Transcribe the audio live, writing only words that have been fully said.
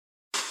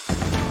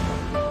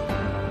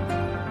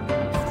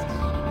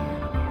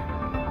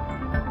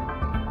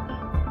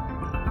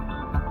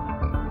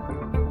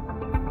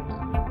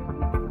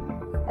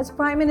As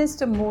Prime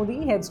Minister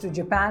Modi heads to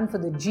Japan for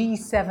the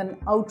G7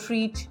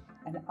 outreach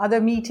and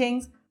other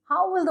meetings,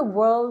 how will the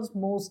world's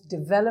most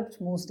developed,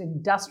 most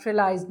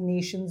industrialized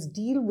nations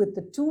deal with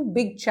the two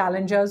big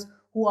challengers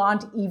who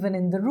aren't even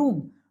in the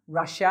room,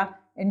 Russia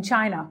and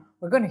China?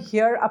 We're going to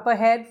hear up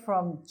ahead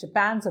from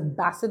Japan's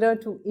ambassador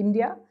to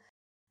India.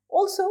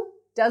 Also,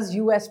 does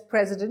US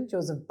President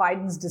Joseph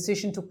Biden's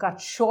decision to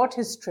cut short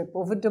his trip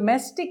over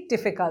domestic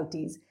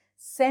difficulties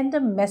send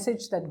a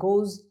message that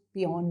goes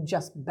beyond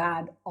just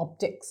bad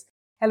optics?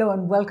 Hello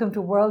and welcome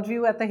to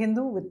Worldview at The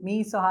Hindu with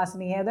me,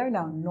 Suhasini Heather.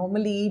 Now,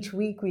 normally each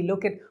week we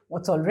look at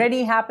what's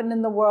already happened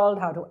in the world,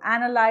 how to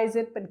analyze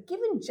it, but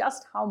given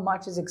just how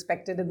much is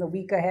expected in the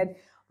week ahead,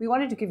 we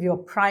wanted to give you a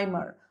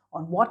primer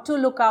on what to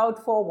look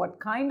out for, what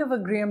kind of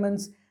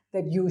agreements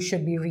that you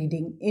should be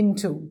reading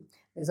into.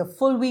 There's a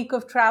full week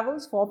of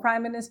travels for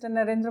Prime Minister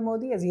Narendra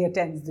Modi as he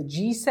attends the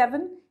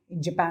G7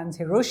 in Japan's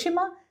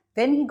Hiroshima.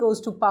 Then he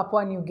goes to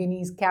Papua New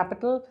Guinea's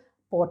capital,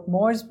 Port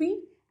Moresby,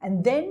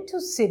 and then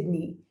to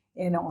Sydney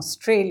in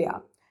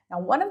Australia. Now,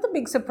 one of the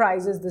big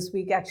surprises this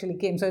week actually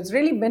came, so it's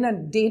really been a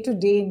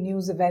day-to-day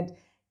news event,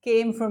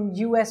 came from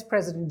US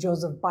President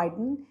Joseph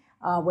Biden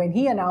when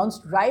he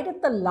announced right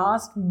at the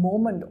last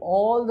moment,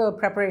 all the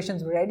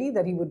preparations were ready,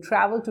 that he would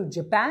travel to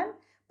Japan,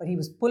 but he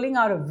was pulling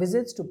out of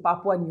visits to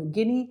Papua New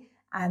Guinea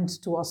and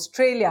to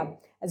Australia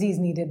as he's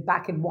needed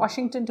back in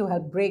Washington to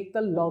help break the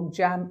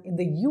logjam in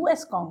the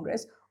US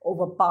Congress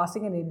over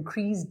passing an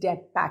increased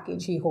debt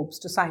package. He hopes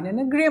to sign an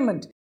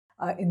agreement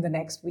in the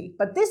next week.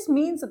 But this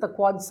means that the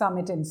Quad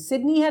Summit in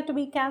Sydney had to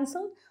be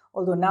cancelled,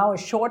 although now a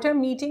shorter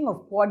meeting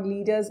of Quad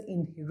leaders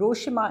in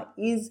Hiroshima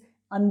is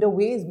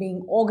underway, is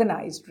being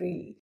organized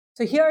really.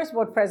 So here's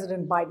what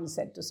President Biden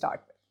said to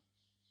start with.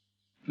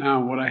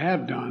 Now, what I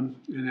have done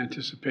in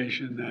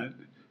anticipation that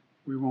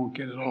we won't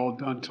get it all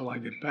done till I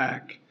get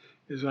back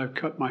is I've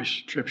cut my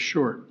trip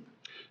short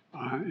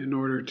in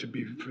order to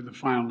be for the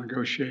final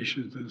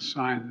negotiations and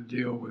sign the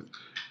deal with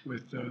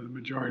the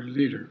majority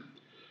leader.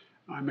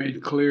 I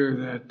made clear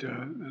that,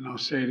 and I'll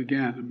say it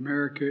again,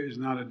 America is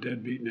not a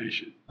deadbeat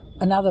nation.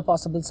 Another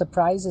possible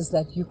surprise is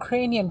that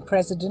Ukrainian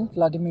President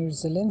Volodymyr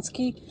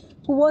Zelensky,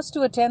 who was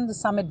to attend the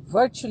summit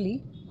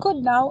virtually, could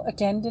now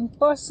attend in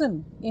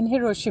person in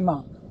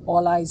Hiroshima.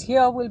 All eyes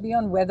here will be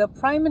on whether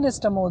Prime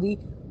Minister Modi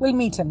will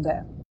meet him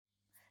there.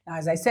 Now,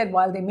 as I said,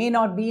 while they may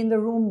not be in the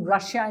room,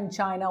 Russia and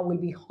China will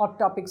be hot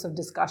topics of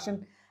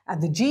discussion.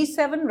 At the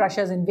G7,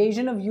 Russia's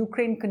invasion of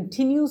Ukraine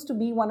continues to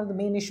be one of the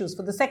main issues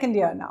for the second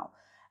year now.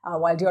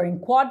 While during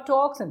Quad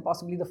talks and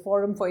possibly the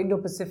Forum for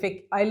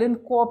Indo-Pacific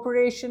Island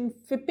Cooperation,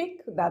 FIPIC,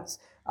 that's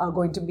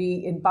going to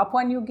be in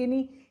Papua New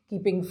Guinea,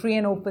 keeping free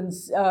and open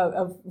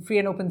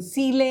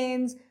sea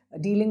lanes,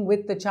 dealing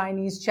with the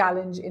Chinese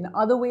challenge in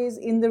other ways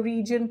in the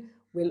region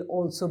will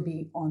also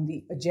be on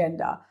the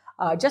agenda.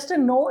 Just a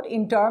note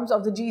in terms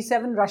of the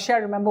G7, Russia,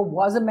 remember,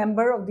 was a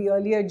member of the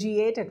earlier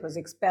G8. It was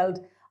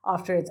expelled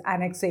after its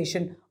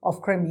annexation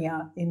of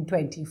Crimea in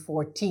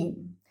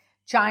 2014.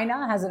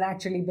 China hasn't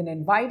actually been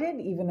invited,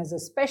 even as a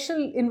special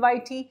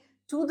invitee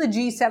to the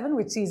G7,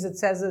 which sees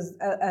it as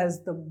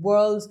the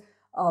world's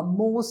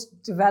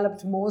most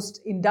developed,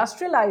 most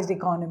industrialized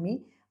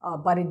economy,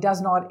 but it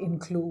does not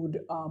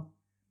include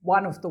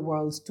one of the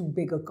world's two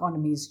big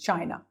economies,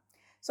 China.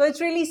 So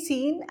it's really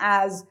seen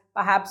as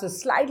perhaps a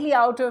slightly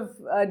out of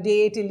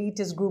date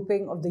elitist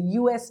grouping of the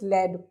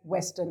US-led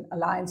Western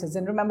alliances.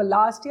 And remember,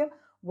 last year,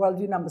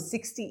 Worldview number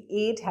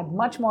 68 had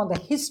much more the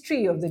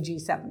history of the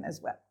G7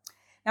 as well.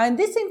 Now, in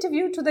this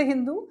interview to The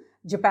Hindu,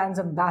 Japan's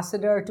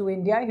ambassador to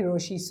India,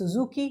 Hiroshi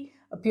Suzuki,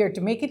 appeared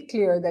to make it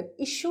clear that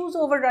issues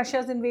over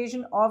Russia's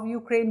invasion of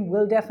Ukraine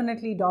will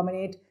definitely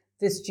dominate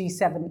this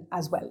G7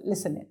 as well.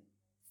 Listen in.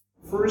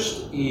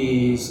 First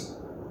is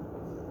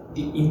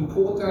the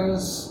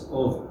importance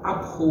of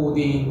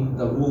upholding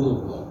the rule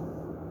of law.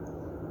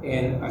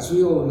 And as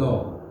we all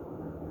know,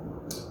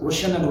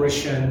 Russian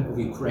aggression of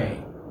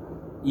Ukraine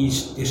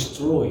is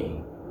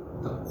destroying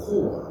the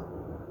core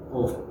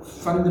of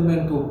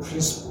fundamental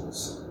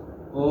principles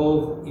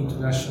of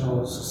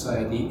international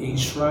society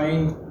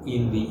enshrined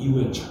in the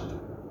UN Charter,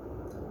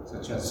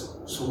 such as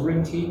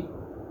sovereignty,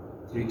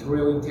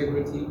 territorial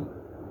integrity,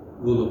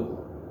 rule of law.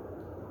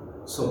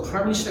 So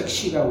Prime Minister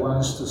Kishida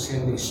wants to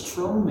send a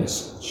strong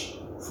message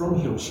from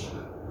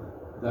Hiroshima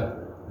that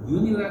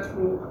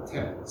unilateral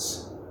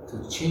attempts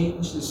to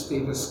change the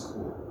status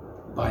quo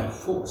by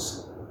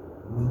force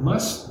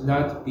must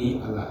not be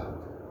allowed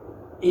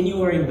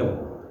anywhere in the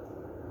world.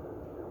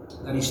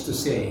 That is to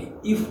say,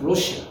 if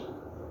Russia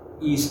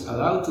is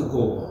allowed to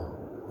go on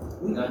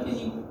without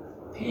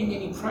paying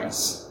any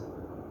price,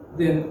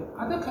 then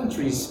other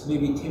countries may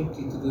be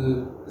tempted to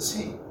do the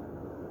same.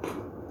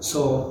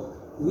 So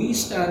we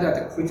stand at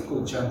a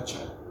critical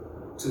juncture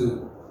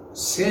to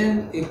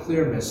send a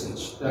clear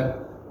message that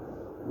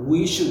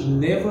we should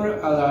never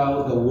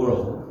allow the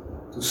world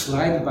to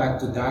slide back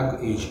to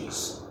dark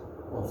ages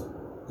of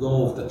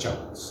law of the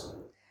jungles.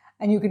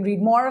 And you can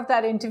read more of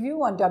that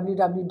interview on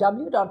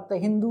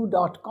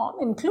www.thehindu.com,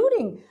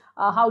 including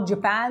how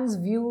Japan's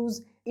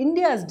views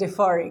India's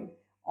deferring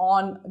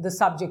on the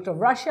subject of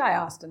Russia. I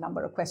asked a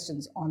number of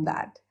questions on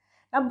that.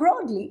 Now,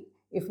 broadly,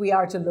 if we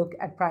are to look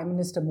at Prime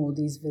Minister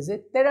Modi's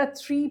visit, there are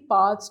three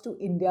parts to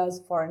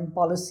India's foreign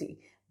policy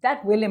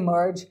that will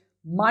emerge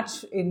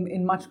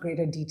in much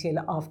greater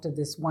detail after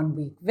this 1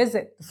 week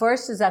visit. The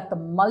first is at the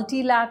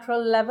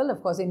multilateral level.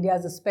 Of course, India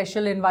is a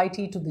special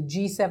invitee to the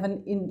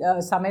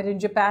G7 summit in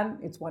Japan.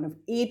 It's one of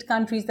 8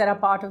 countries that are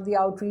part of the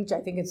outreach. I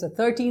think it's the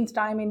 13th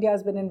time India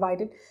has been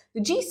invited.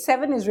 The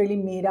G7 is really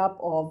made up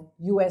of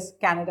US,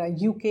 Canada,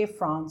 UK,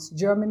 France,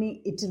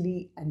 Germany,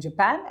 Italy, and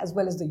Japan, as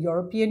well as the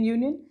European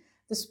Union.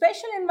 The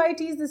special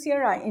invitees this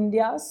year are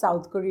India,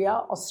 South Korea,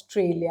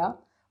 Australia,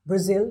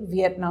 Brazil,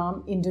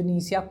 Vietnam,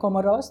 Indonesia,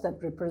 Comoros, that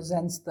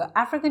represents the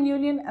African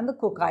Union, and the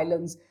Cook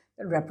Islands,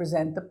 that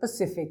represent the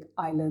Pacific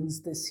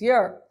Islands this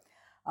year.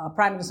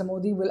 Prime Minister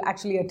Modi will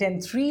actually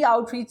attend 3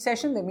 outreach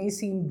sessions. They may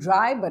seem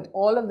dry, but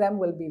all of them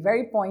will be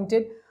very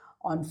pointed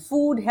on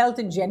food, health,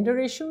 and gender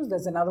issues.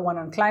 There's another one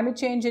on climate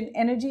change and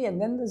energy.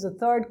 And then there's a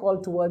third call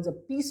towards a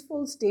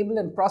peaceful, stable,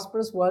 and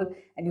prosperous world.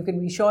 And you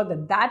can be sure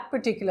that that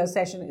particular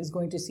session is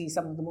going to see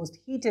some of the most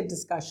heated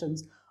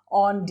discussions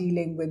on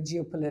dealing with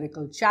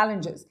geopolitical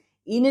challenges.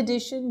 In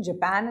addition,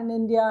 Japan and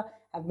India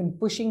have been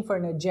pushing for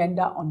an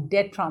agenda on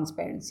debt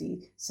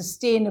transparency,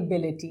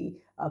 sustainability,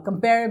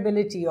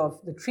 comparability of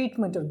the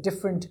treatment of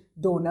different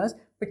donors,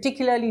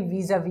 particularly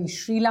vis-a-vis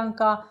Sri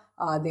Lanka.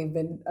 They've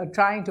been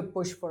trying to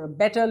push for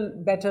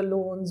better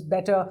loans,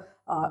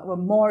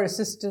 more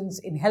assistance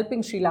in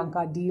helping Sri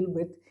Lanka deal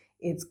with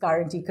its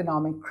current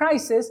economic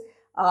crisis.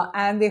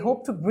 And they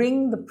hope to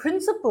bring the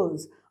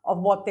principles of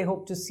what they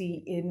hope to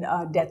see in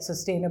debt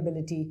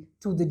sustainability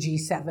to the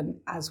G7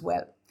 as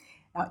well.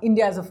 Now,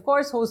 India is, of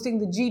course, hosting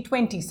the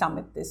G20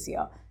 summit this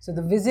year. So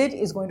the visit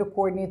is going to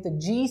coordinate the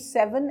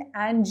G7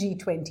 and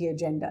G20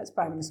 agendas.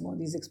 Prime Minister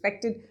Modi is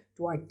expected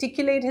to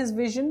articulate his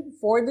vision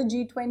for the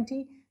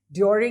G20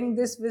 during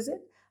this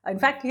visit. In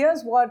fact,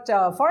 here's what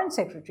Foreign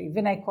Secretary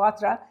Vinay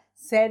Quatra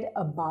said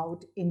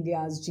about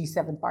India's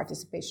G7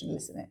 participation.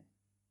 Listen in.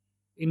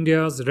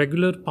 India's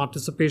regular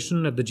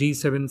participation at the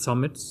G7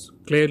 summits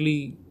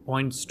clearly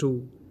points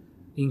to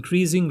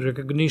increasing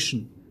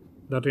recognition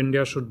that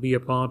India should be a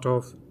part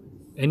of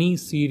any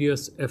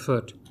serious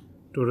effort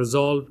to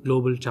resolve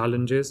global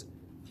challenges,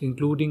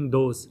 including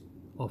those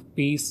of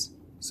peace,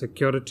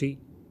 security,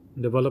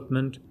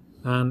 development,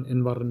 and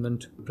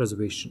environment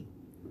preservation.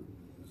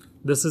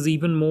 This is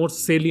even more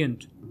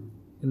salient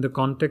in the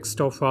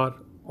context of our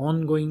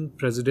ongoing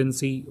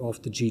presidency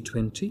of the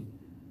G20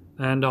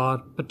 and our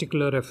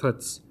particular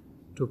efforts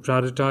to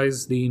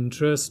prioritize the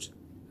interest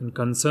and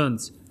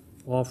concerns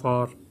of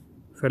our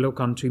fellow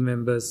country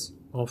members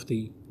of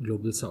the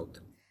Global South.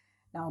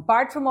 Now,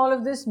 apart from all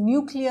of this,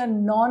 nuclear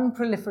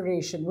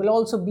non-proliferation will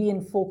also be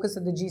in focus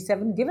at the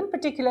G7, given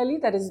particularly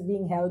that it is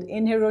being held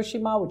in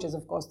Hiroshima, which is,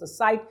 of course, the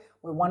site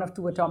where 1 of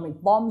 2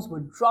 atomic bombs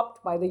were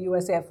dropped by the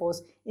US Air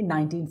Force in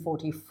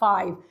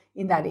 1945.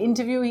 In that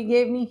interview he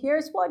gave me,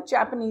 here's what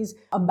Japanese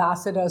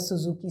Ambassador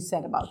Suzuki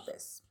said about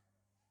this.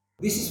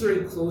 This is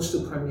very close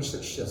to Prime Minister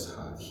Kishida's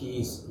heart.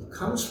 He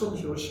comes from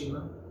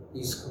Hiroshima.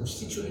 His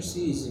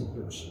constituency is in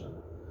Hiroshima.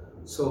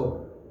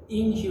 So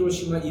in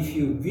Hiroshima, if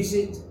you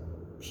visit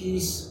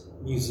Peace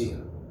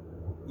Museum,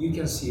 you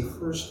can see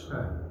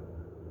firsthand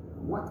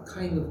what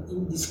kind of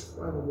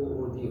indescribable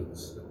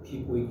ordeals that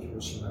people in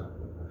Hiroshima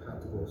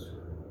had to go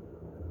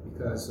through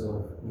because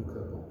of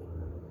nuclear bombing.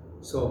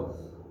 So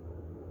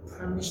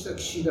Prime Minister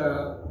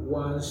Kishida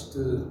wants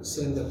to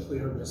send a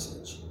clear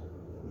message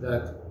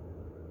that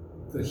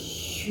the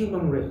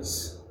human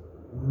race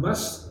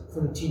must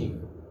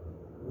continue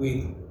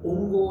with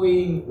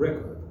ongoing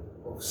record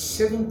of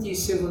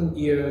 77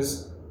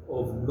 years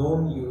of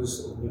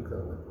non-use of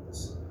nuclear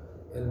weapons.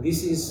 And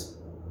this is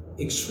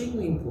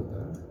extremely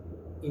important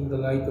in the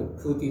light of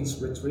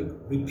Putin's rhetoric,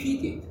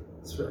 repeated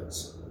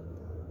threats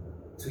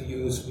to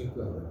use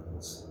nuclear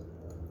weapons.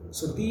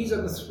 So these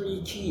are the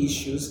 3 key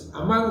issues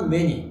among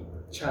many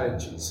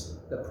challenges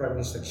that Prime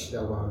Minister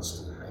Kishida wants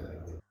to highlight.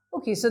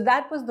 Okay, so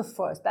that was the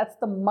first. That's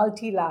the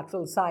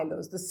multilateral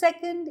silos. The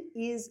second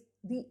is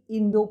the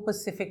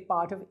Indo-Pacific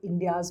part of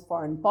India's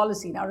foreign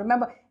policy. Now,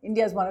 remember,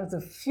 India is one of the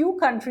few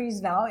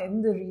countries now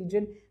in the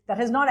region that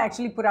has not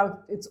actually put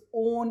out its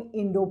own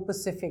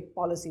Indo-Pacific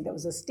policy. There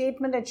was a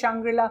statement at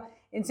Shangri-La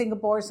in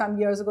Singapore some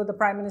years ago the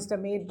Prime Minister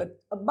made, but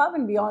above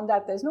and beyond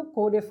that, there's no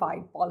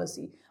codified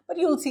policy. But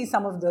you'll see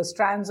some of the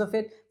strands of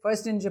it.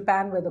 First in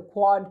Japan, where the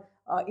Quad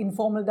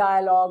informal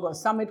dialogue or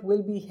summit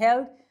will be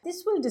held.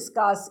 This will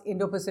discuss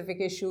Indo-Pacific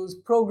issues,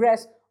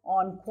 progress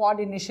on Quad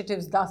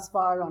initiatives thus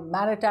far on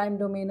maritime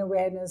domain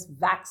awareness,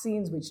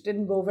 vaccines, which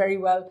didn't go very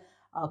well,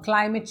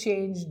 climate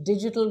change,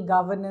 digital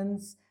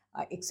governance,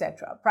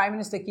 etc. Prime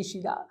Minister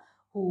Kishida,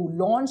 who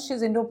launched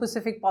his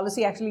Indo-Pacific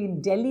policy actually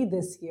in Delhi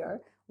this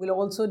year, will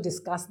also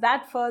discuss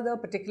that further,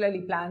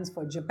 particularly plans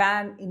for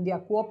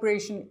Japan-India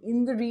cooperation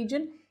in the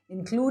region,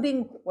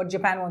 including what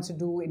Japan wants to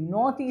do in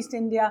Northeast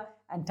India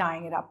and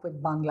tying it up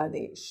with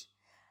Bangladesh.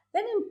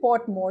 Then in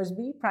Port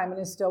Moresby, Prime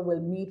Minister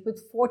will meet with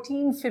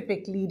 14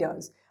 FIPIC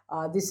leaders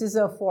This is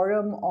a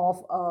forum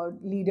of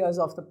leaders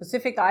of the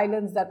Pacific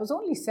Islands that was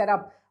only set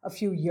up a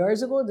few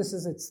years ago. This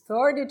is its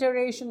third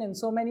iteration in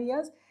so many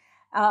years.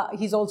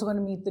 He's also going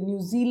to meet the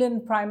New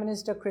Zealand Prime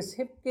Minister, Chris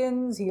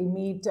Hipkins. He'll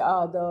meet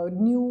the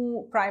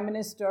new Prime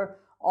Minister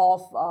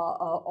of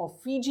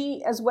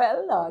Fiji as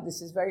well.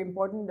 This is very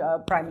important,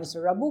 Prime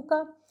Minister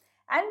Rabuka.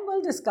 And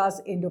we'll discuss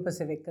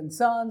Indo-Pacific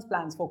concerns,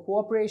 plans for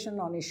cooperation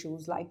on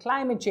issues like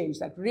climate change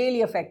that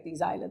really affect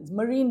these islands,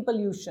 marine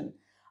pollution,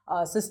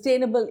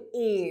 sustainable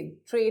aid,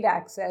 trade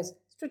access,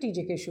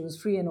 strategic issues,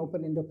 free and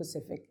open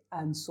Indo-Pacific,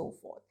 and so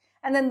forth.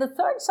 And then the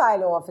third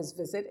silo of his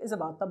visit is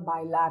about the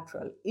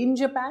bilateral. In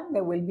Japan,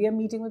 there will be a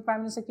meeting with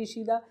Prime Minister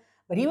Kishida,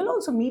 but he will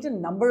also meet a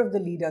number of the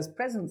leaders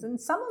present, and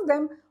some of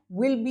them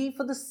will be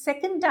for the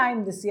second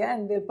time this year,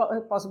 and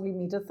they'll possibly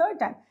meet a third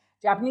time.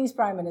 Japanese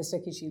Prime Minister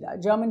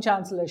Kishida, German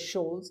Chancellor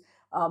Scholz,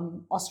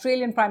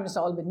 Australian Prime Minister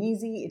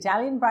Albanese,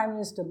 Italian Prime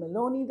Minister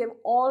Meloni, they've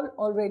all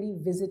already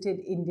visited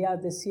India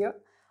this year.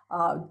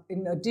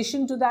 In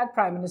addition to that,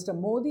 Prime Minister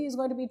Modi is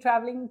going to be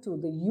traveling to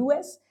the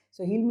US.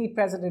 So he'll meet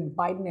President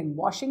Biden in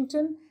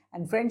Washington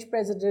and French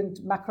President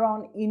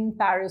Macron in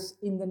Paris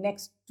in the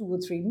next 2 or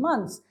 3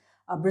 months.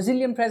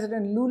 Brazilian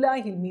President Lula,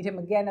 he'll meet him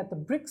again at the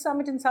BRICS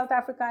Summit in South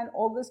Africa in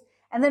August.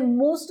 And then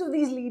most of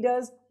these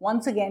leaders,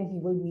 once again, he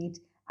will meet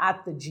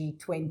at the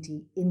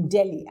G20 in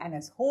Delhi. And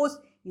as host,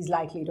 he's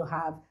likely to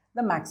have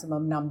the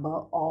maximum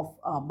number of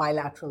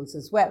bilaterals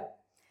as well.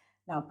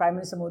 Now, Prime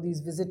Minister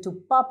Modi's visit to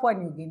Papua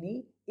New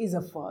Guinea is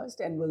a first,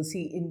 and we'll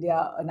see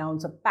India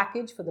announce a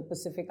package for the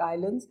Pacific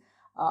Islands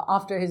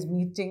after his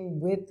meeting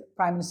with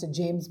Prime Minister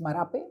James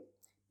Marape.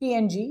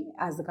 PNG,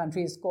 as the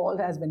country is called,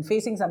 has been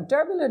facing some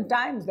turbulent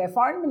times. Their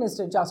foreign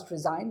minister just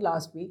resigned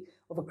last week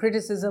over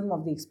criticism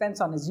of the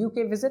expense on his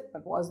UK visit,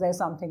 but was there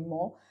something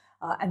more?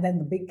 And then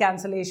the big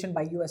cancellation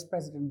by US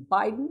President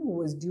Biden, who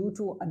was due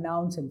to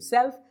announce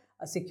himself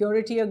a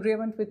security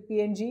agreement with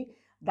PNG.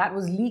 That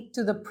was leaked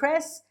to the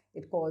press.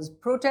 It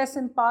caused protests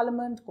in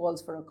Parliament,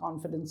 calls for a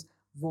confidence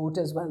vote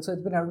as well. So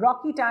it's been a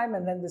rocky time,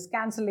 and then this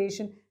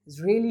cancellation has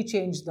really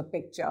changed the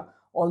picture,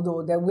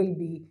 although there will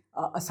be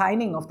a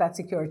signing of that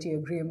security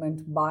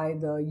agreement by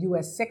the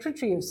US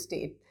Secretary of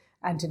State,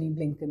 Antony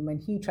Blinken, when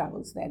he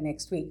travels there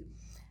next week.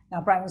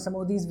 Now, Prime Minister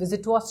Modi's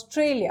visit to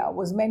Australia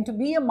was meant to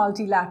be a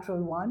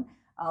multilateral one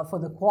for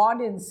the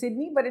Quad in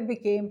Sydney, but it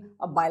became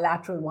a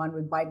bilateral one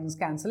with Biden's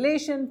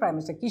cancellation. Prime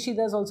Minister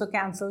Kishida is also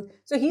cancelled.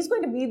 So he's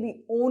going to be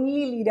the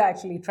only leader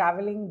actually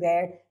traveling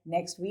there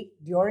next week.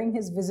 During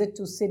his visit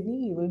to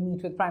Sydney, he will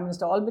meet with Prime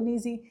Minister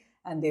Albanese,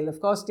 and they'll,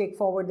 of course, take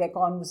forward their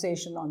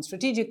conversation on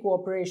strategic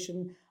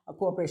cooperation,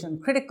 cooperation on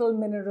critical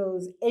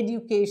minerals,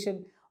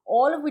 education,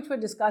 all of which were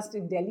discussed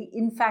in Delhi.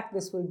 In fact,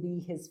 this will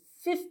be his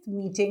 5th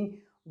meeting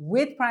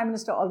with Prime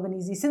Minister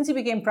Albanese since he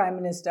became Prime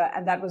Minister,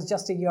 and that was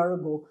just a year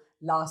ago,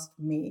 last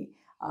May.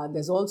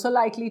 There's also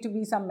likely to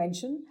be some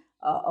mention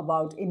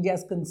about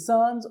India's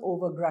concerns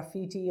over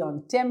graffiti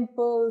on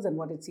temples and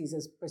what it sees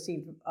as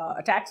perceived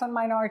attacks on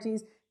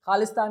minorities,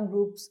 Khalistan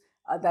groups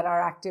that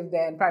are active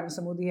there. And Prime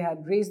Minister Modi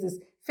had raised this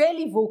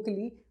fairly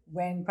vocally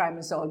when Prime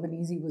Minister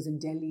Albanese was in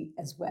Delhi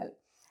as well.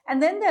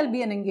 And then there'll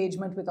be an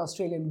engagement with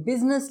Australian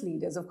business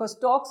leaders. Of course,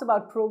 talks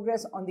about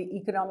progress on the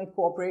Economic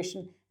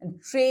Cooperation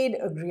and Trade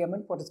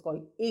Agreement, what is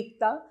called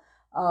ECTA,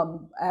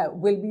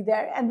 will be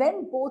there. And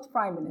then both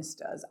prime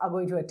ministers are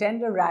going to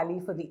attend a rally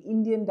for the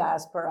Indian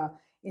diaspora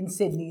in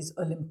Sydney's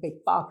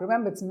Olympic Park.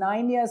 Remember, it's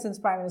 9 years since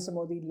Prime Minister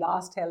Modi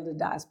last held a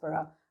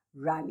diaspora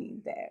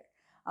rally there.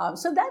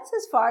 So that's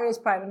as far as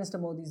Prime Minister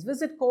Modi's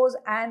visit goes,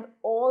 and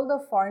all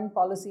the foreign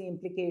policy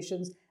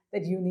implications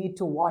that you need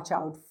to watch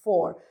out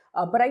for.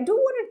 But I do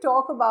want to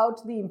talk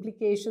about the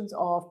implications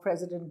of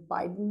President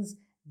Biden's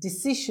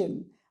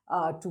decision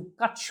to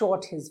cut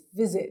short his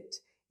visit.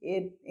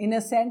 In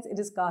a sense, it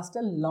has cast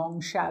a long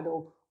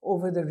shadow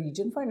over the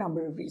region for a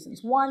number of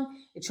reasons. One,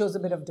 it shows a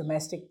bit of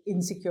domestic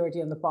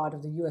insecurity on the part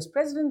of the US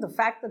president. The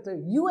fact that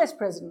the US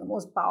president, the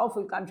most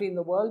powerful country in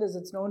the world as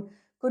it's known,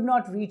 could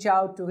not reach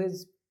out to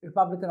his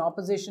Republican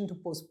opposition to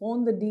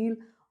postpone the deal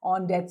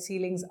on debt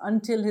ceilings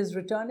until his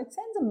return, it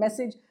sends a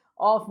message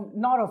of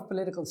not of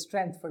political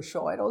strength for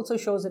sure. It also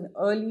shows an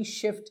early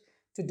shift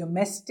to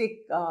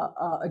domestic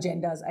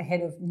agendas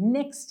ahead of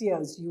next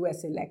year's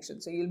US election.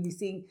 So you'll be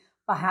seeing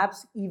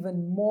perhaps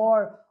even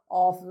more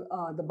of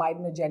the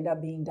Biden agenda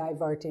being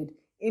diverted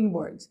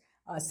inwards.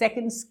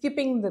 Second,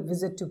 skipping the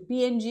visit to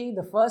PNG,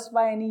 the first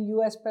by any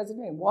US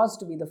president, it was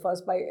to be the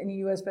first by any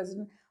US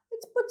president,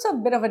 it puts a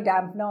bit of a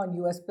dampener on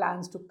US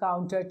plans to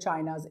counter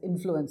China's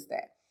influence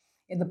there.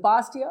 In the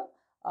past year,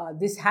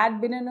 this had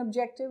been an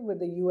objective, with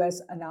the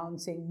US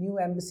announcing new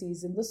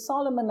embassies in the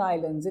Solomon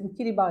Islands, in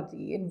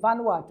Kiribati, in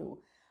Vanuatu.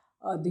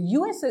 The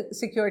US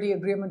security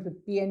agreement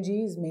with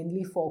PNG is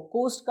mainly for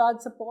Coast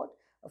Guard support.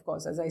 Of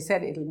course, as I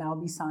said, it will now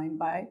be signed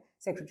by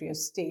Secretary of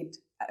State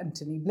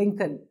Antony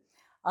Blinken.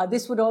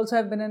 This would also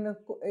have been an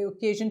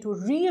occasion to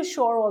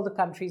reassure all the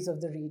countries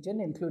of the region,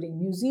 including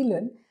New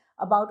Zealand,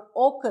 about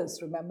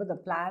AUKUS, remember the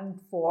plan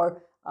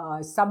for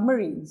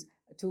submarines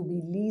to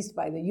be leased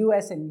by the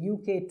US and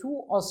UK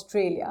to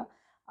Australia.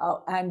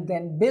 and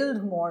then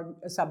build more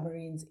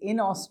submarines in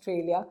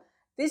Australia.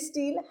 This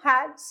deal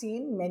had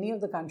seen many of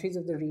the countries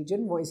of the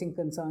region voicing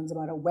concerns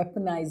about a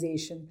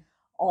weaponization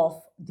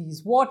of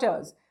these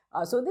waters.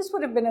 So this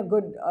would have been a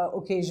good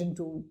occasion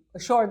to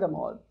assure them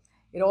all.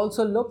 It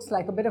also looks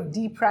like a bit of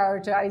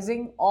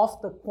deprioritizing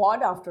of the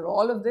Quad after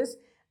all of this.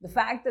 The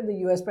fact that the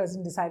US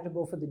president decided to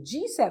go for the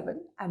G7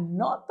 and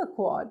not the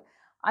Quad,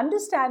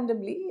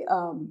 understandably,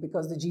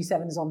 because the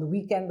G7 is on the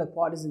weekend, the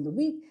Quad is in the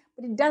week,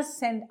 but it does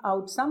send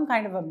out some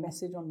kind of a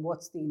message on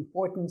what's the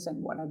importance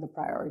and what are the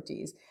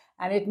priorities.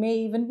 And it may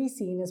even be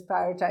seen as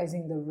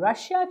prioritizing the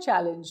Russia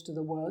challenge to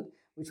the world,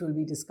 which will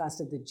be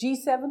discussed at the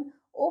G7,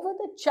 over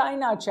the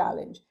China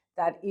challenge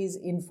that is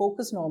in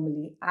focus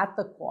normally at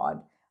the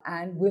Quad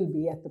and will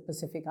be at the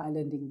Pacific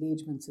Island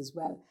engagements as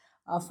well.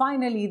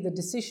 Finally, the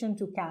decision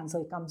to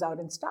cancel comes out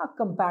in stark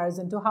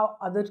comparison to how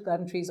other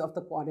countries of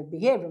the Quad have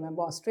behaved.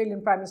 Remember,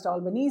 Australian Prime Minister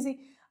Albanese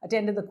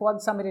attended the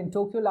Quad summit in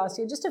Tokyo last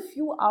year, just a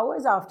few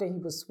hours after he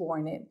was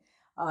sworn in.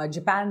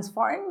 Japan's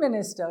foreign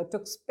minister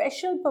took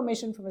special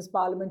permission from his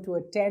parliament to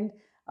attend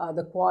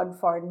the Quad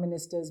foreign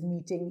ministers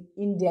meeting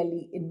in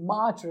Delhi in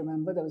March.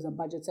 Remember, there was a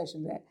budget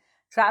session there,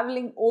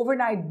 traveling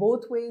overnight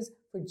both ways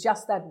for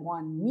just that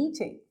one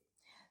meeting.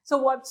 So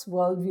what's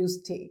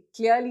Worldview's take?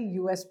 Clearly,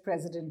 US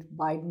President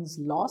Biden's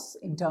loss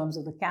in terms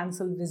of the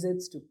cancelled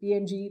visits to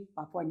PNG,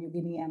 Papua New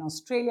Guinea and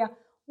Australia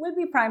will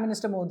be Prime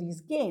Minister Modi's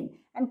gain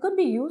and could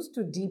be used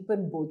to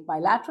deepen both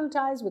bilateral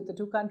ties with the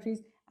two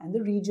countries and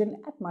the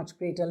region at much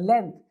greater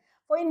length.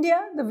 For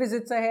India, the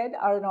visits ahead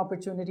are an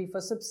opportunity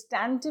for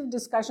substantive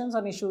discussions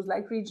on issues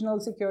like regional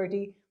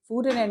security,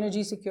 food and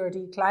energy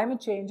security, climate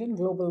change and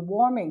global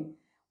warming.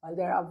 While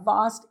there are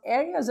vast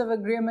areas of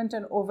agreement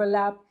and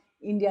overlap,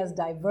 India's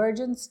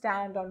divergent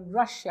stand on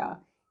Russia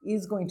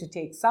is going to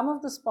take some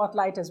of the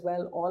spotlight as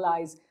well. All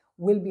eyes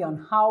will be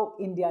on how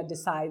India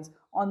decides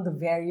on the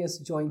various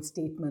joint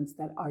statements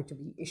that are to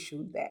be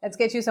issued there. Let's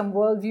get you some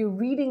Worldview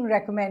reading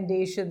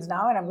recommendations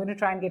now, and I'm going to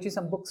try and get you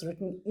some books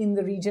written in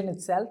the region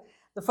itself.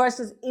 The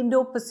first is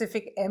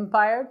Indo-Pacific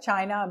Empire,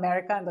 China,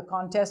 America, and the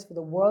Contest for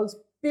the World's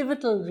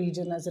Pivotal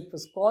Region, as it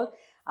was called.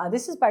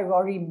 This is by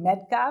Rory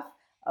Medcalf,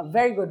 a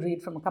very good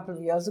read from a couple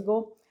of years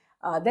ago.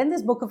 Then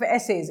this book of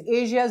essays,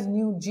 Asia's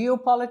New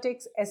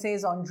Geopolitics,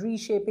 Essays on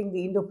Reshaping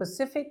the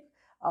Indo-Pacific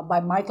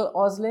by Michael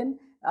Oslin.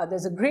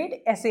 There's a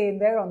great essay in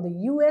there on the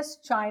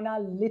US-China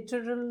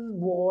literal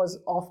wars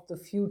of the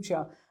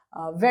future.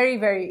 Very,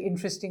 very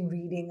interesting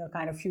reading, a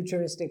kind of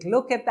futuristic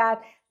look at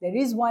that. There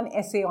is one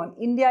essay on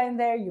India in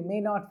there. You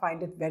may not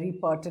find it very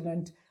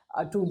pertinent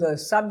to the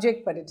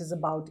subject, but it is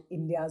about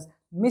India's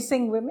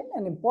missing women,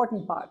 an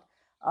important part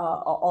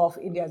of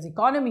India's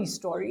economy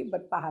story,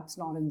 but perhaps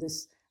not in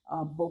this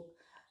book.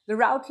 The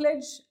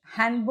Routledge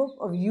Handbook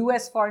of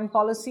US Foreign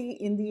Policy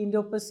in the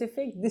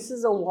Indo-Pacific. This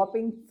is a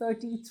whopping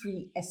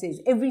 33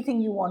 essays.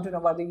 Everything you want to know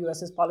about the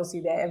US's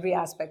policy there, every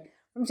aspect,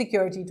 from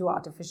security to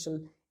artificial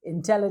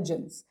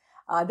intelligence.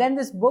 Then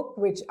this book,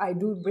 which I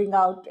do bring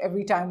out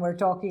every time we're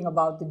talking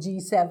about the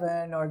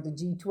G7 or the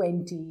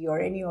G20 or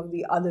any of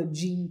the other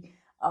G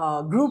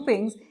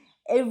groupings,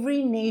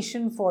 Every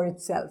Nation for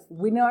Itself,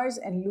 Winners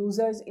and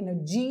Losers in a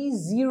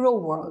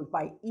G0 World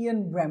by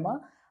Ian Bremmer.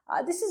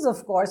 This is,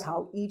 of course,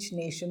 how each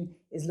nation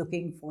is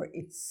looking for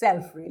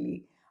itself,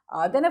 really.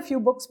 Then a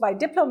few books by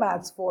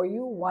diplomats for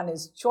you. One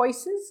is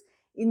Choices,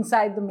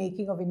 Inside the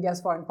Making of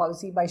India's Foreign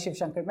Policy by Shiv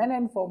Shankar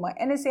Menon, former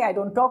NSA. I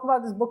don't talk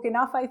about this book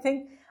enough, I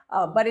think,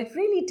 but it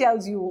really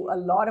tells you a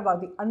lot about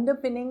the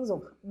underpinnings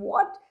of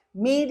what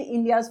made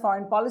India's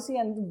foreign policy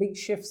and the big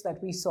shifts that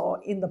we saw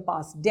in the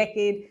past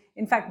decade.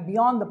 In fact,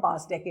 beyond the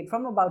past decade,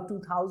 from about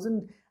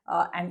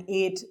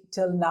 2008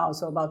 till now,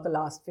 so about the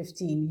last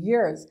 15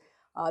 years.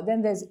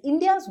 Then there's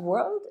India's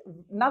World,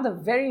 another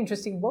very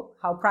interesting book,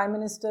 How Prime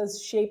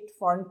Ministers Shaped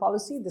Foreign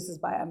Policy. This is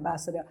by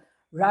Ambassador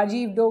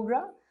Rajiv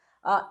Dogra.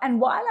 And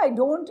while I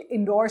don't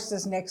endorse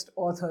this next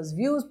author's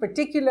views,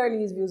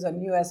 particularly his views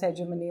on US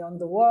hegemony on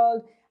the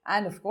world,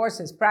 and of course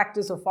his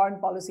practice of foreign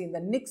policy in the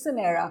Nixon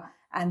era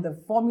and the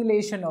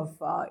formulation of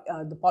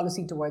the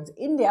policy towards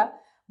India,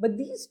 but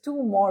these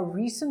two more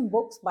recent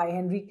books by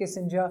Henry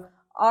Kissinger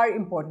are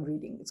important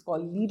reading. It's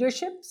called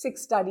Leadership,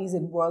 6 Studies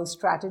in World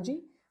Strategy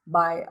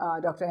by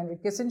Dr. Henry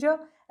Kissinger,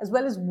 as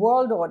well as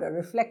World Order,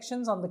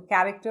 Reflections on the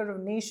Character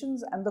of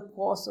Nations and the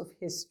Course of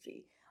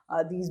History.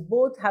 These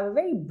both have a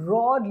very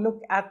broad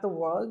look at the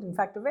world, in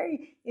fact, a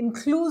very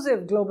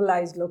inclusive,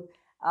 globalized look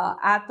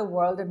at the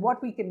world and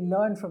what we can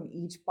learn from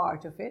each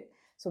part of it.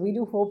 So we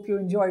do hope you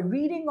enjoyed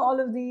reading all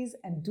of these,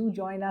 and do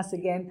join us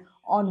again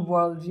on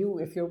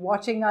Worldview. If you're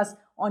watching us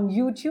on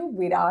YouTube,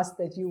 we'd ask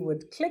that you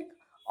would click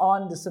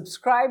on the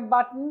subscribe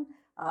button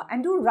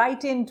and do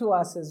write in to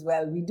us as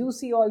well. We do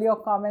see all your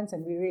comments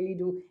and we really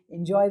do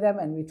enjoy them,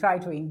 and we try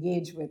to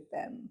engage with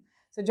them.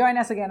 So join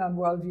us again on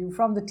Worldview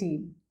from the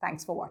team.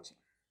 Thanks for watching.